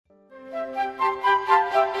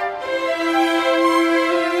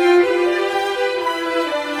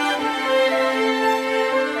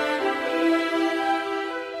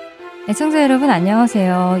애청자 여러분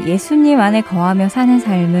안녕하세요. 예수님 안에 거하며 사는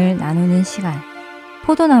삶을 나누는 시간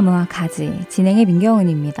포도나무와 가지 진행의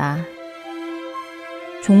민경은입니다.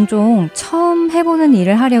 종종 처음 해보는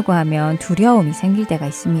일을 하려고 하면 두려움이 생길 때가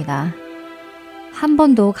있습니다. 한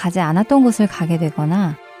번도 가지 않았던 곳을 가게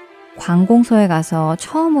되거나 관공서에 가서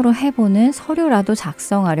처음으로 해보는 서류라도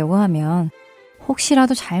작성하려고 하면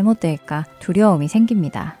혹시라도 잘못될까 두려움이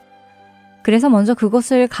생깁니다. 그래서 먼저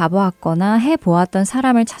그곳을 가보았거나 해보았던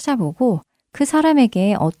사람을 찾아보고 그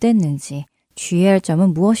사람에게 어땠는지, 주의할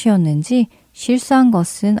점은 무엇이었는지, 실수한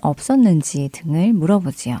것은 없었는지 등을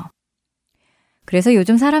물어보지요. 그래서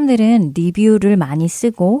요즘 사람들은 리뷰를 많이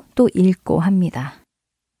쓰고 또 읽고 합니다.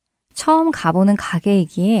 처음 가보는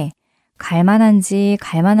가게이기에 갈만한지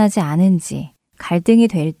갈만하지 않은지 갈등이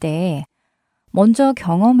될 때 먼저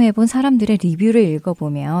경험해본 사람들의 리뷰를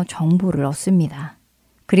읽어보며 정보를 얻습니다.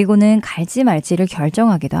 그리고는 갈지 말지를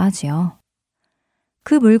결정하기도 하지요.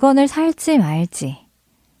 그 물건을 살지 말지,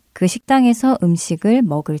 그 식당에서 음식을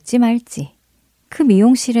먹을지 말지, 그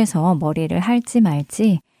미용실에서 머리를 할지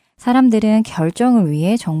말지 사람들은 결정을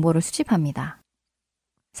위해 정보를 수집합니다.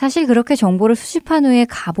 사실 그렇게 정보를 수집한 후에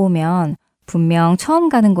가보면 분명 처음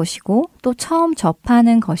가는 곳이고 또 처음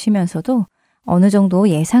접하는 것이면서도 어느 정도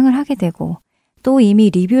예상을 하게 되고 또 이미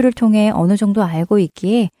리뷰를 통해 어느 정도 알고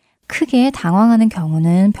있기에 크게 당황하는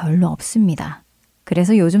경우는 별로 없습니다.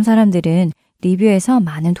 그래서 요즘 사람들은 리뷰에서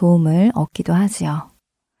많은 도움을 얻기도 하지요.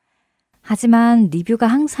 하지만 리뷰가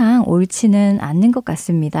항상 옳지는 않는 것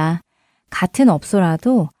같습니다. 같은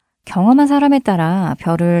업소라도 경험한 사람에 따라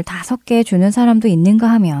별을 5개 주는 사람도 있는가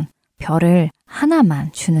하면 별을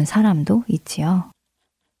하나만 주는 사람도 있지요.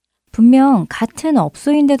 분명 같은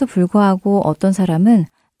업소인데도 불구하고 어떤 사람은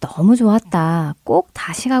너무 좋았다, 꼭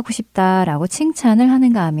다시 가고 싶다 라고 칭찬을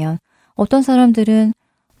하는가 하면 어떤 사람들은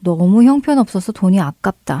너무 형편없어서 돈이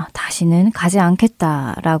아깝다, 다시는 가지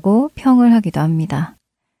않겠다 라고 평을 하기도 합니다.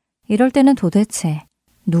 이럴 때는 도대체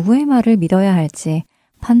누구의 말을 믿어야 할지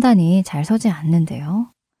판단이 잘 서지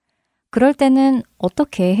않는데요. 그럴 때는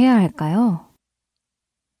어떻게 해야 할까요?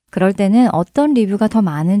 그럴 때는 어떤 리뷰가 더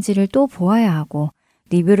많은지를 또 보아야 하고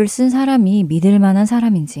리뷰를 쓴 사람이 믿을 만한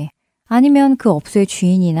사람인지 아니면 그 업소의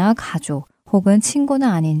주인이나 가족 혹은 친구는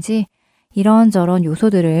아닌지 이런저런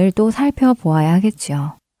요소들을 또 살펴보아야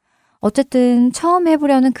하겠지요. 어쨌든 처음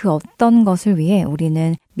해보려는 그 어떤 것을 위해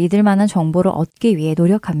우리는 믿을 만한 정보를 얻기 위해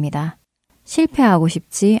노력합니다. 실패하고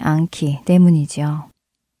싶지 않기 때문이지요.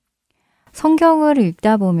 성경을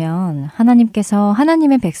읽다 보면 하나님께서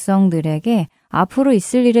하나님의 백성들에게 앞으로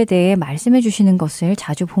있을 일에 대해 말씀해 주시는 것을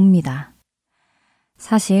자주 봅니다.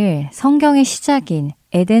 사실 성경의 시작인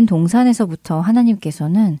에덴 동산에서부터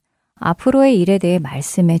하나님께서는 앞으로의 일에 대해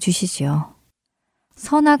말씀해 주시지요.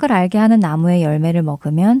 선악을 알게 하는 나무의 열매를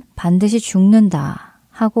먹으면 반드시 죽는다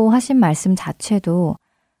하고 하신 말씀 자체도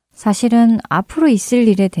사실은 앞으로 있을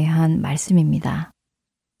일에 대한 말씀입니다.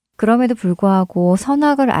 그럼에도 불구하고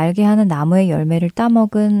선악을 알게 하는 나무의 열매를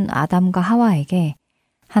따먹은 아담과 하와에게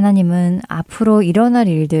하나님은 앞으로 일어날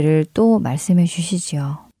일들을 또 말씀해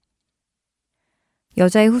주시지요.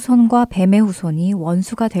 여자의 후손과 뱀의 후손이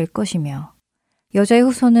원수가 될 것이며 여자의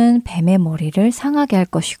후손은 뱀의 머리를 상하게 할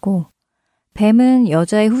것이고 뱀은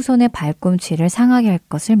여자의 후손의 발꿈치를 상하게 할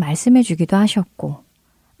것을 말씀해 주기도 하셨고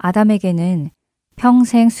아담에게는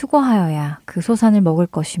평생 수고하여야 그 소산을 먹을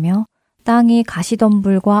것이며 땅이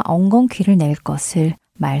가시덤불과 엉겅퀴를 낼 것을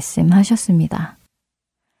말씀하셨습니다.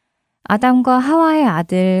 아담과 하와의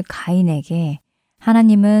아들 가인에게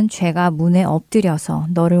하나님은 죄가 문에 엎드려서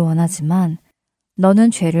너를 원하지만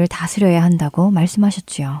너는 죄를 다스려야 한다고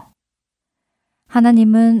말씀하셨지요.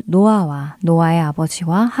 하나님은 노아와 노아의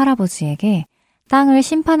아버지와 할아버지에게 땅을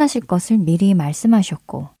심판하실 것을 미리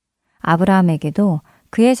말씀하셨고 아브라함에게도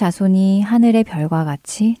그의 자손이 하늘의 별과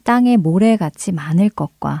같이 땅의 모래같이 많을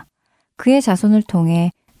것과 그의 자손을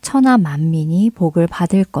통해 천하 만민이 복을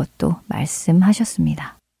받을 것도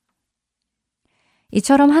말씀하셨습니다.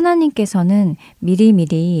 이처럼 하나님께서는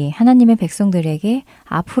미리미리 하나님의 백성들에게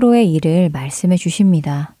앞으로의 일을 말씀해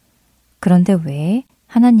주십니다. 그런데 왜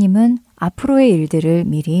하나님은 앞으로의 일들을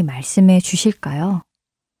미리 말씀해 주실까요?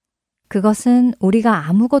 그것은 우리가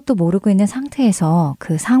아무것도 모르고 있는 상태에서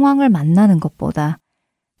그 상황을 만나는 것보다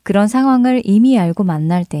그런 상황을 이미 알고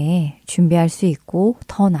만날 때에 준비할 수 있고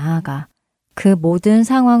더 나아가 그 모든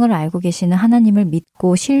상황을 알고 계시는 하나님을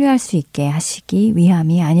믿고 신뢰할 수 있게 하시기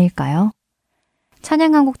위함이 아닐까요?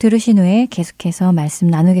 찬양 한 곡 들으신 후에 계속해서 말씀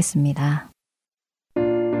나누겠습니다.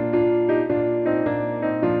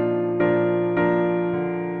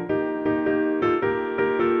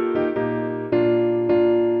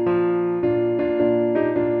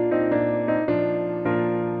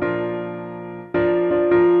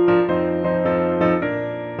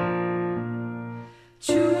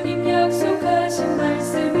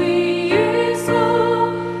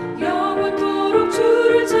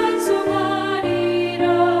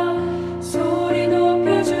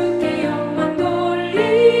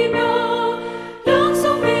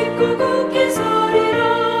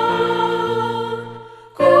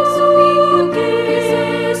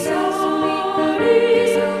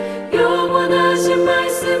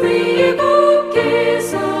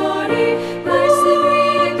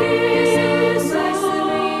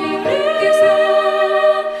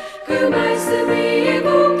 말씀 위에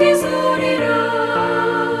굳게 서리라.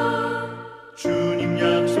 주님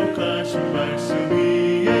약속하신 말씀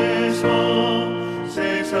위에서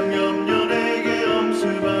세상 염려 내게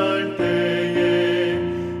엄습할 때에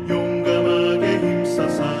용감하게 힘써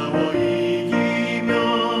싸워 이기며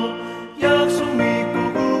약속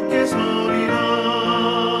믿고 굳게 서리라.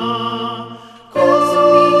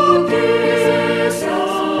 굳게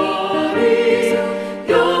서리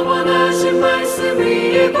영원하신 말씀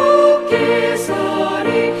위에 굳게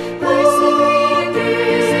서리. 말씀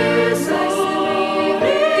위에 서리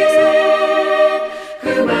그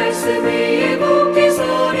말씀 위에 굳게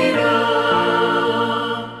서리라.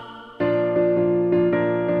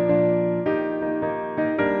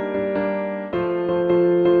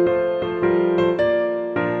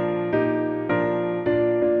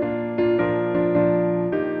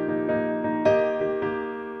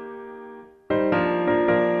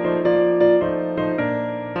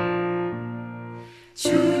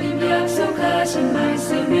 주님 약속하신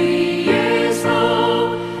말씀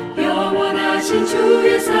위에서 영원하신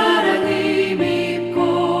주의 사랑을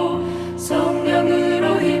믿고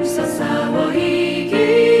성령으로 힘써 싸워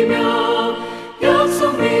이기며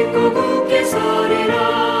약속 믿고 굳게 서리라.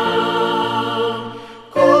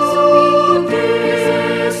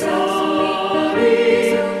 굳게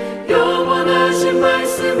서리 영원하신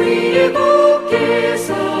말씀 위에 굳게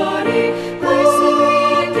서리.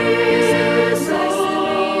 말씀 위에 서리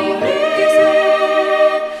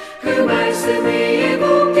그 말씀 위에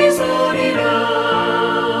굳게 서리라.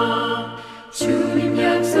 주님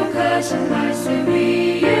약속하신 말씀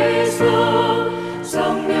위에서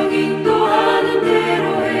성령 인도하는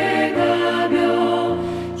대로 해가며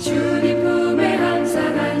주님 품에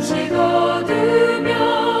항상 안식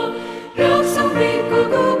얻으며 약속 믿고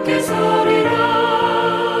굳게 서리라.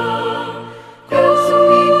 약속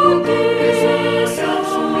믿고 굳게 서리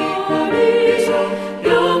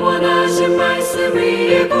영원하신 말씀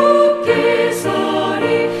위에 굳게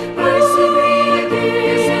서리. 말씀 위에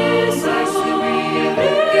굳게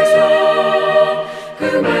서 그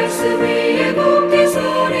말씀 위에 굳게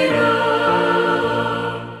서리라.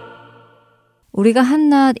 우리가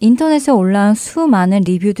한낱 인터넷에 올라온 수많은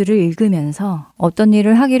리뷰들을 읽으면서 어떤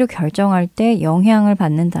일을 하기로 결정할 때 영향을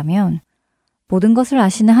받는다면, 모든 것을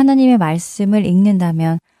아시는 하나님의 말씀을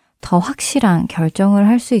읽는다면 더 확실한 결정을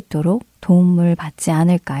할 수 있도록 도움을 받지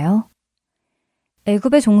않을까요?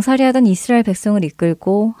 애굽에 종살이하던 이스라엘 백성을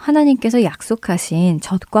이끌고 하나님께서 약속하신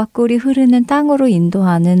젖과 꿀이 흐르는 땅으로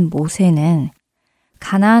인도하는 모세는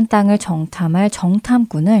가나안 땅을 정탐할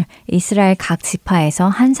정탐꾼을 이스라엘 각 지파에서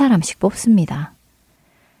한 사람씩 뽑습니다.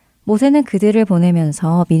 모세는 그들을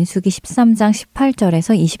보내면서 민수기 13장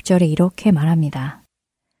 18절에서 20절에 이렇게 말합니다.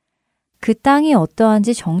 그 땅이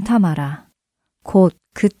어떠한지 정탐하라. 곧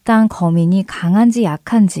그 땅 거민이 강한지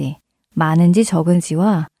약한지 많은지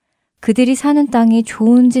적은지와 그들이 사는 땅이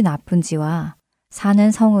좋은지 나쁜지와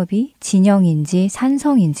사는 성읍이 진영인지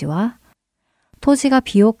산성인지와 토지가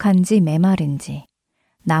비옥한지 메마른지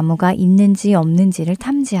나무가 있는지 없는지를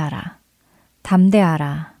탐지하라.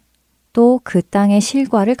 담대하라. 또 그 땅의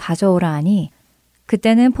실과를 가져오라 하니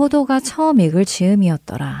그때는 포도가 처음 익을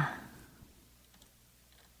즈음이었더라.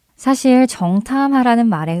 사실 정탐하라는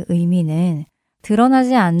말의 의미는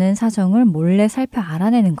드러나지 않는 사정을 몰래 살펴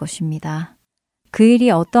알아내는 것입니다. 그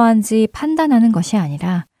일이 어떠한지 판단하는 것이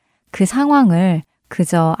아니라 그 상황을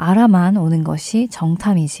그저 알아만 오는 것이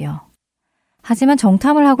정탐이지요. 하지만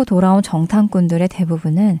정탐을 하고 돌아온 정탐꾼들의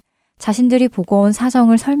대부분은 자신들이 보고 온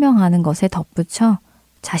사정을 설명하는 것에 덧붙여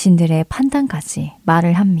자신들의 판단까지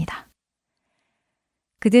말을 합니다.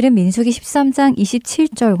 그들은 민수기 13장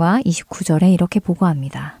 27절과 29절에 이렇게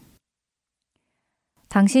보고합니다.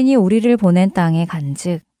 당신이 우리를 보낸 땅에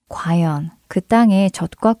간즉 과연 그 땅에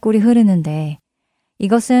젖과 꿀이 흐르는데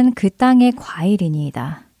이것은 그 땅의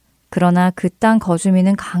과일이니이다. 그러나 그 땅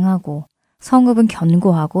거주민은 강하고 성읍은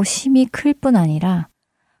견고하고 심이 클 뿐 아니라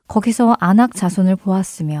거기서 아낙 자손을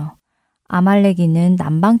보았으며 아말렉인은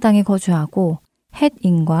남방 땅에 거주하고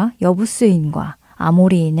헷인과 여부스인과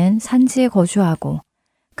아모리인은 산지에 거주하고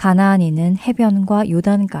가나안인은 해변과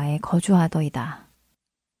요단가에 거주하더이다.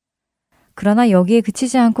 그러나 여기에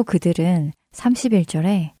그치지 않고 그들은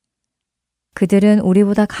 31절에 그들은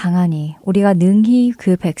우리보다 강하니 우리가 능히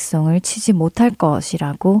그 백성을 치지 못할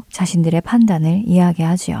것이라고 자신들의 판단을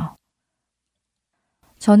이야기하지요.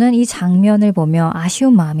 저는 이 장면을 보며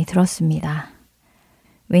아쉬운 마음이 들었습니다.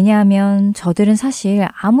 왜냐하면 저들은 사실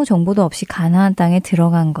아무 정보도 없이 가나안 땅에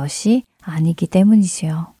들어간 것이 아니기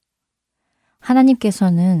때문이지요.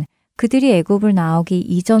 하나님께서는 그들이 애굽을 나오기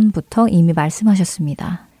이전부터 이미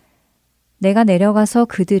말씀하셨습니다. 내가 내려가서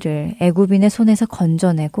그들을 애굽인의 손에서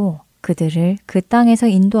건져내고 그들을 그 땅에서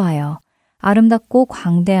인도하여 아름답고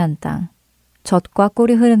광대한 땅, 젖과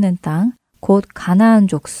꿀이 흐르는 땅, 곧 가나안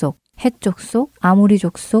족속, 헷 족속, 아모리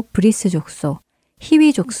족속, 브리스 족속,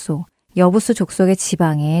 히위 족속, 여부스 족속의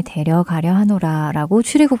지방에 데려가려 하노라 라고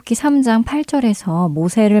출애굽기 3장 8절에서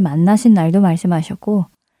모세를 만나신 날도 말씀하셨고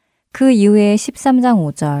그 이후에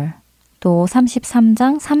 13장 5절 또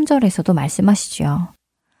 33장 3절에서도 말씀하시죠.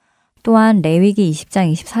 또한 레위기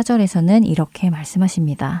 20장 24절에서는 이렇게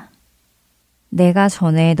말씀하십니다. 내가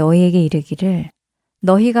전에 너희에게 이르기를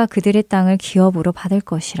너희가 그들의 땅을 기업으로 받을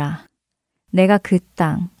것이라. 내가 그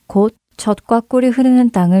땅, 곧 젖과 꿀이 흐르는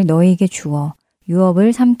땅을 너희에게 주어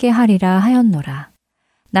유업을 삼게 하리라 하였노라.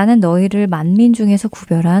 나는 너희를 만민 중에서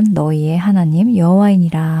구별한 너희의 하나님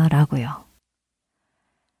여호와이니라 라고요.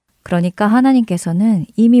 그러니까 하나님께서는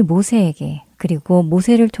이미 모세에게 그리고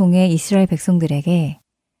모세를 통해 이스라엘 백성들에게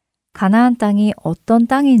가나안 땅이 어떤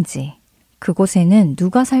땅인지 그곳에는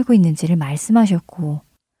누가 살고 있는지를 말씀하셨고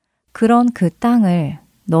그런 그 땅을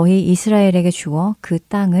너희 이스라엘에게 주어 그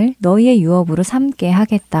땅을 너희의 유업으로 삼게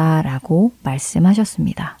하겠다라고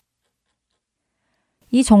말씀하셨습니다.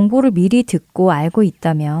 이 정보를 미리 듣고 알고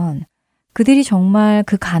있다면 그들이 정말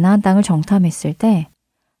그 가나안 땅을 정탐했을 때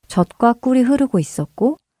젖과 꿀이 흐르고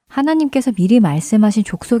있었고 하나님께서 미리 말씀하신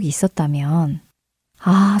족속이 있었다면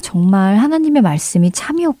아, 정말 하나님의 말씀이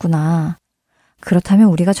참이었구나. 그렇다면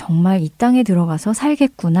우리가 정말 이 땅에 들어가서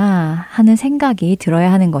살겠구나 하는 생각이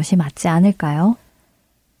들어야 하는 것이 맞지 않을까요?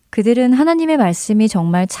 그들은 하나님의 말씀이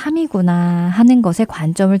정말 참이구나 하는 것에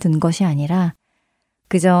관점을 둔 것이 아니라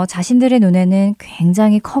그저 자신들의 눈에는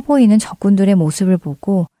굉장히 커 보이는 적군들의 모습을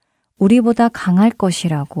보고 우리보다 강할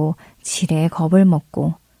것이라고 지레 겁을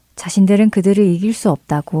먹고 자신들은 그들을 이길 수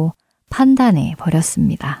없다고 판단해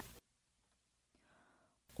버렸습니다.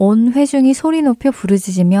 온 회중이 소리 높여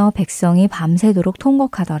부르짖으며 백성이 밤새도록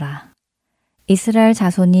통곡하더라. 이스라엘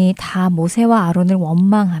자손이 다 모세와 아론을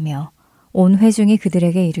원망하며 온 회중이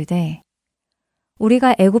그들에게 이르되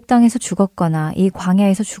우리가 애굽 땅에서 죽었거나 이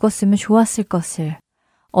광야에서 죽었으면 좋았을 것을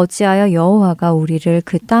어찌하여 여호와가 우리를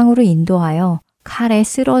그 땅으로 인도하여 칼에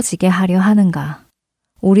쓰러지게 하려 하는가?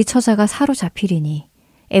 우리 처자가 사로잡히리니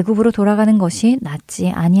애굽으로 돌아가는 것이 낫지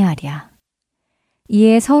아니하랴.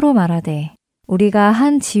 이에 서로 말하되 우리가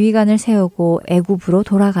한 지휘관을 세우고 애굽으로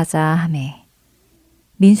돌아가자 하매.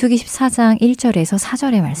 민수기 14장 1절에서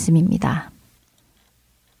 4절의 말씀입니다.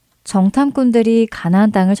 정탐꾼들이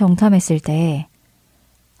가나안 땅을 정탐했을 때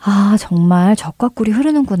아, 정말 젖과 꿀이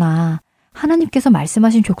흐르는구나. 하나님께서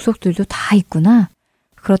말씀하신 족속들도 다 있구나.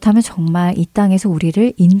 그렇다면 정말 이 땅에서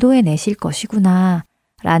우리를 인도해 내실 것이구나.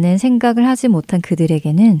 라는 생각을 하지 못한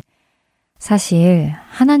그들에게는 사실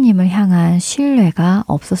하나님을 향한 신뢰가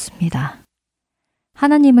없었습니다.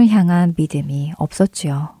 하나님을 향한 믿음이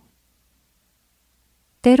없었지요.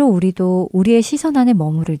 때로 우리도 우리의 시선 안에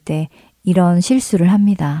머무를 때 이런 실수를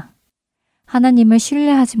합니다. 하나님을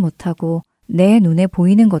신뢰하지 못하고 내 눈에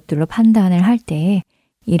보이는 것들로 판단을 할 때에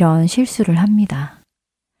이런 실수를 합니다.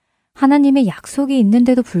 하나님의 약속이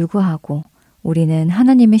있는데도 불구하고 우리는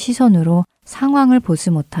하나님의 시선으로 상황을 보지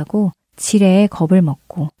못하고 지레에 겁을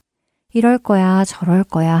먹고 이럴 거야 저럴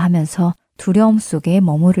거야 하면서 두려움 속에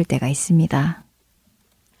머무를 때가 있습니다.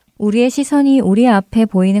 우리의 시선이 우리 앞에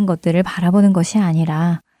보이는 것들을 바라보는 것이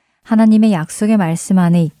아니라 하나님의 약속의 말씀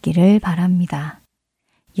안에 있기를 바랍니다.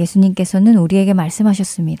 예수님께서는 우리에게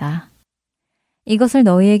말씀하셨습니다. 이것을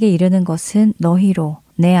너희에게 이르는 것은 너희로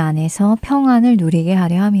내 안에서 평안을 누리게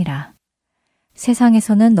하려 함이라.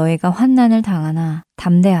 세상에서는 너희가 환난을 당하나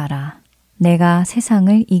담대하라. 내가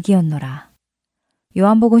세상을 이기었노라.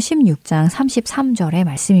 요한복음 16장 33절의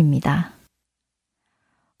말씀입니다.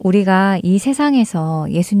 우리가 이 세상에서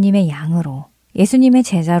예수님의 양으로, 예수님의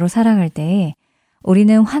제자로 살아갈 때에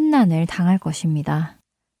우리는 환난을 당할 것입니다.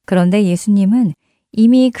 그런데 예수님은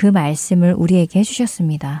이미 그 말씀을 우리에게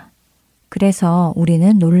해주셨습니다. 그래서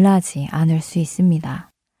우리는 놀라지 않을 수 있습니다.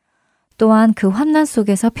 또한 그 환난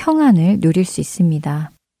속에서 평안을 누릴 수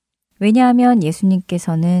있습니다. 왜냐하면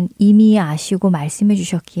예수님께서는 이미 아시고 말씀해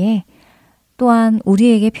주셨기에 또한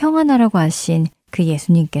우리에게 평안하라고 하신 그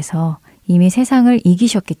예수님께서 이미 세상을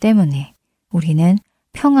이기셨기 때문에 우리는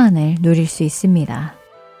평안을 누릴 수 있습니다.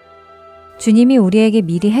 주님이 우리에게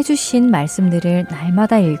미리 해주신 말씀들을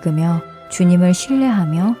날마다 읽으며 주님을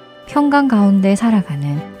신뢰하며 평강 가운데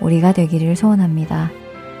살아가는 우리가 되기를 소원합니다.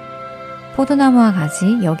 포도나무와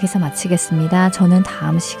가지 여기서 마치겠습니다. 저는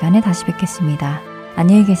다음 시간에 다시 뵙겠습니다.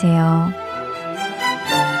 안녕히 계세요.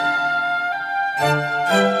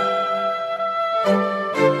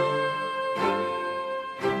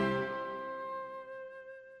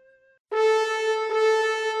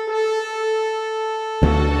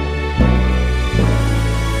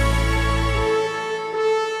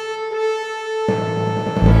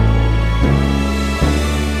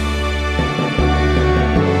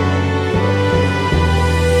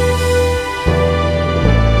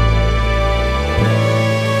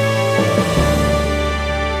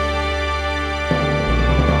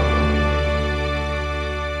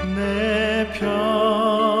 내 편